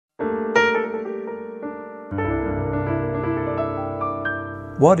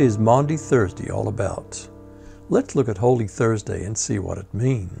What is Maundy Thursday all about? Let's look at Holy Thursday and see what it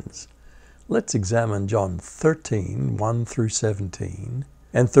means. Let's examine John 13, 1 through 17,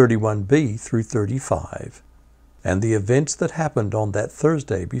 and 31b through 35, and the events that happened on that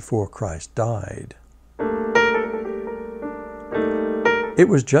Thursday before Christ died. It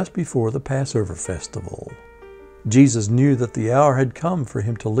was just before the Passover festival. Jesus knew that the hour had come for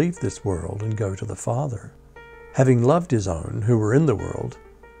him to leave this world and go to the Father. Having loved his own who were in the world,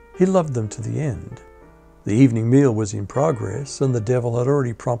 he loved them to the end. The evening meal was in progress, and the devil had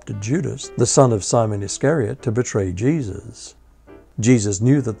already prompted Judas, the son of Simon Iscariot, to betray Jesus. Jesus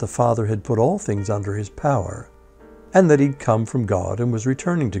knew that the Father had put all things under his power, and that he'd come from God and was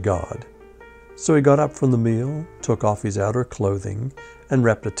returning to God. So he got up from the meal, took off his outer clothing, and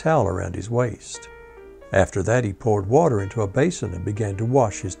wrapped a towel around his waist. After that he poured water into a basin and began to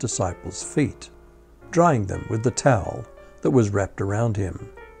wash his disciples' feet, drying them with the towel that was wrapped around him.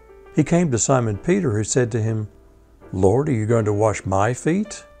 He came to Simon Peter, who said to him, "Lord, are you going to wash my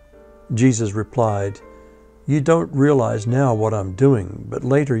feet?" Jesus replied, "You don't realize now what I'm doing, but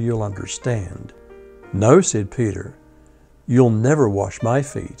later you'll understand." "No," said Peter, "you'll never wash my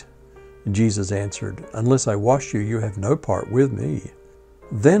feet." Jesus answered, "Unless I wash you, you have no part with me."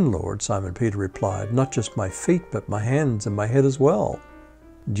 "Then, Lord," Simon Peter replied, "not just my feet, but my hands and my head as well."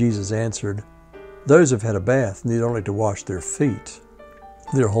 Jesus answered, "Those who've had a bath need only to wash their feet.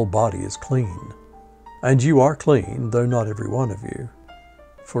 Their whole body is clean. And you are clean, though not every one of you."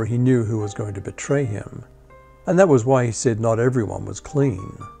 For he knew who was going to betray him, and that was why he said not everyone was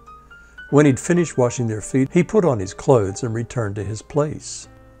clean. When he'd finished washing their feet, he put on his clothes and returned to his place.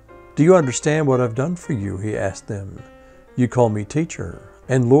 "Do you understand what I've done for you?" he asked them. "You call me teacher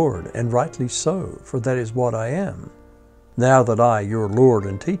and Lord, and rightly so, for that is what I am. Now that I, your Lord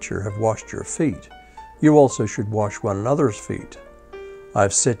and teacher, have washed your feet, you also should wash one another's feet. I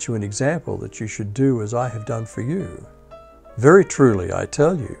have set you an example that you should do as I have done for you. Very truly, I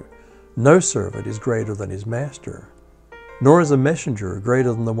tell you, no servant is greater than his master, nor is a messenger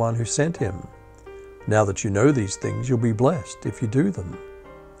greater than the one who sent him. Now that you know these things, you'll be blessed if you do them.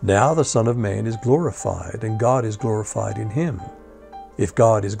 Now the Son of Man is glorified, and God is glorified in him. If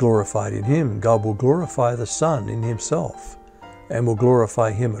God is glorified in him, God will glorify the Son in himself, and will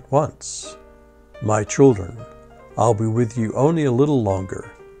glorify him at once. My children, I'll be with you only a little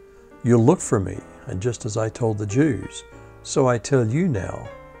longer. You'll look for me, and just as I told the Jews, so I tell you now,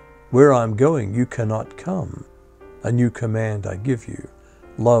 where I'm going you cannot come. A new command I give you,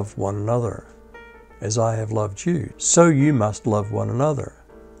 love one another. As I have loved you, so you must love one another.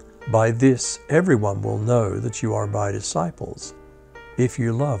 By this everyone will know that you are my disciples, if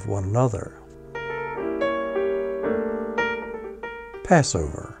you love one another."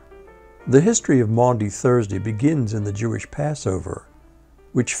 Passover. The history of Maundy Thursday begins in the Jewish Passover,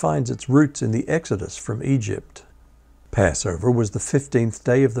 which finds its roots in the Exodus from Egypt. Passover was the 15th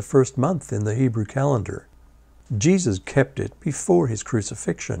day of the first month in the Hebrew calendar. Jesus kept it before his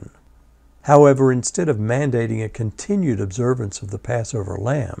crucifixion. However, instead of mandating a continued observance of the Passover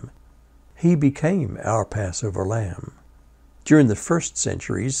lamb, he became our Passover lamb. During the first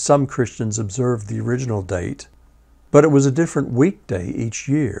centuries, some Christians observed the original date, but it was a different weekday each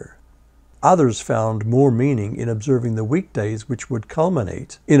year. Others found more meaning in observing the weekdays which would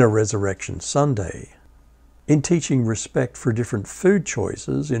culminate in a Resurrection Sunday. In teaching respect for different food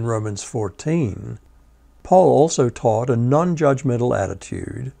choices in Romans 14, Paul also taught a non-judgmental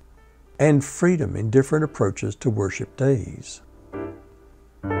attitude and freedom in different approaches to worship days.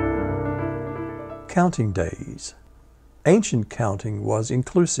 Counting days. Ancient counting was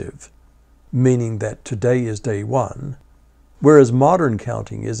inclusive, meaning that today is day one, whereas modern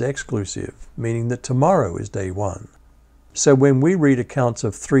counting is exclusive, meaning that tomorrow is day one. So when we read accounts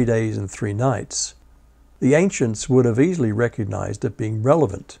of 3 days and 3 nights, the ancients would have easily recognized it being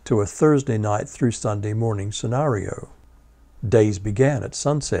relevant to a Thursday night through Sunday morning scenario. Days began at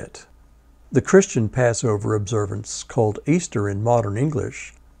sunset. The Christian Passover observance, called Easter in modern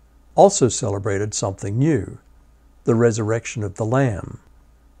English, also celebrated something new, the resurrection of the Lamb.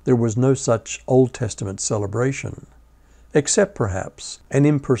 There was no such Old Testament celebration, except perhaps an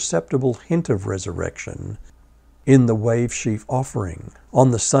imperceptible hint of resurrection in the wave sheaf offering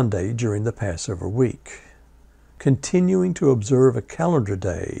on the Sunday during the Passover week. Continuing to observe a calendar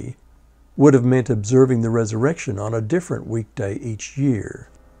day would have meant observing the resurrection on a different weekday each year.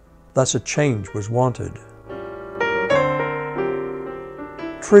 Thus a change was wanted.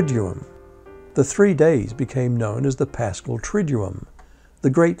 Triduum. The 3 days became known as the Paschal Triduum, the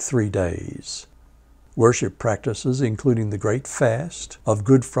Great 3 Days. Worship practices, including the Great Fast of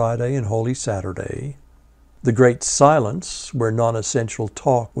Good Friday and Holy Saturday, the great silence, where non-essential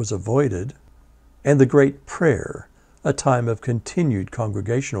talk was avoided, and the great prayer, a time of continued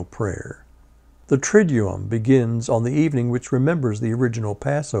congregational prayer. The Triduum begins on the evening which remembers the original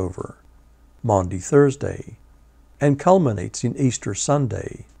Passover, Maundy Thursday, and culminates in Easter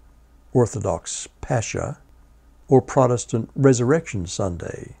Sunday, Orthodox Pascha, or Protestant Resurrection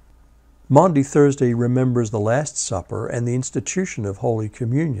Sunday. Maundy Thursday remembers the Last Supper and the institution of Holy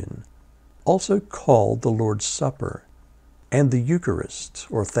Communion, also called the Lord's Supper, and the Eucharist,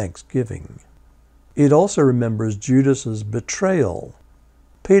 or Thanksgiving. It also remembers Judas's betrayal,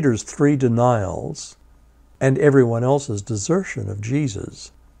 Peter's 3 denials, and everyone else's desertion of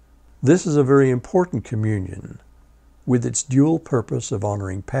Jesus. This is a very important communion, with its dual purpose of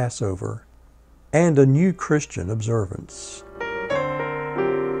honoring Passover and a new Christian observance.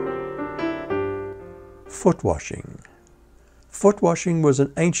 Foot washing. Foot washing was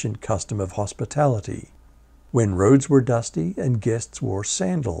an ancient custom of hospitality, when roads were dusty and guests wore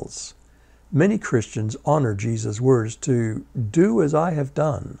sandals. Many Christians honor Jesus' words to do as I have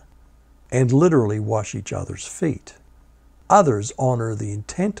done, and literally wash each other's feet. Others honor the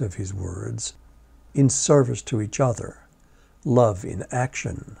intent of his words in service to each other, love in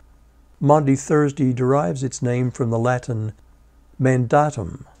action. Maundy Thursday derives its name from the Latin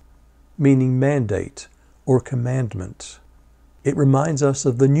mandatum, meaning mandate or commandment. It reminds us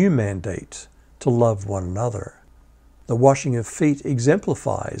of the new mandate to love one another. The washing of feet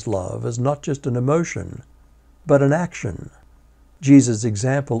exemplifies love as not just an emotion, but an action. Jesus'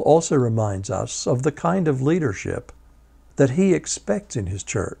 example also reminds us of the kind of leadership that he expects in his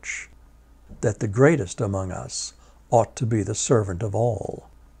church, that the greatest among us ought to be the servant of all.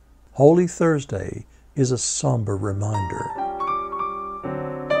 Holy Thursday is a somber reminder.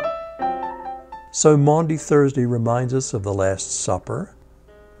 So Maundy Thursday reminds us of the Last Supper,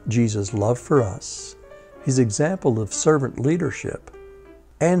 Jesus' love for us, his example of servant leadership,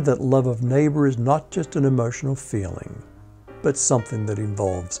 and that love of neighbor is not just an emotional feeling, but something that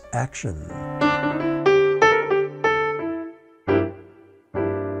involves action.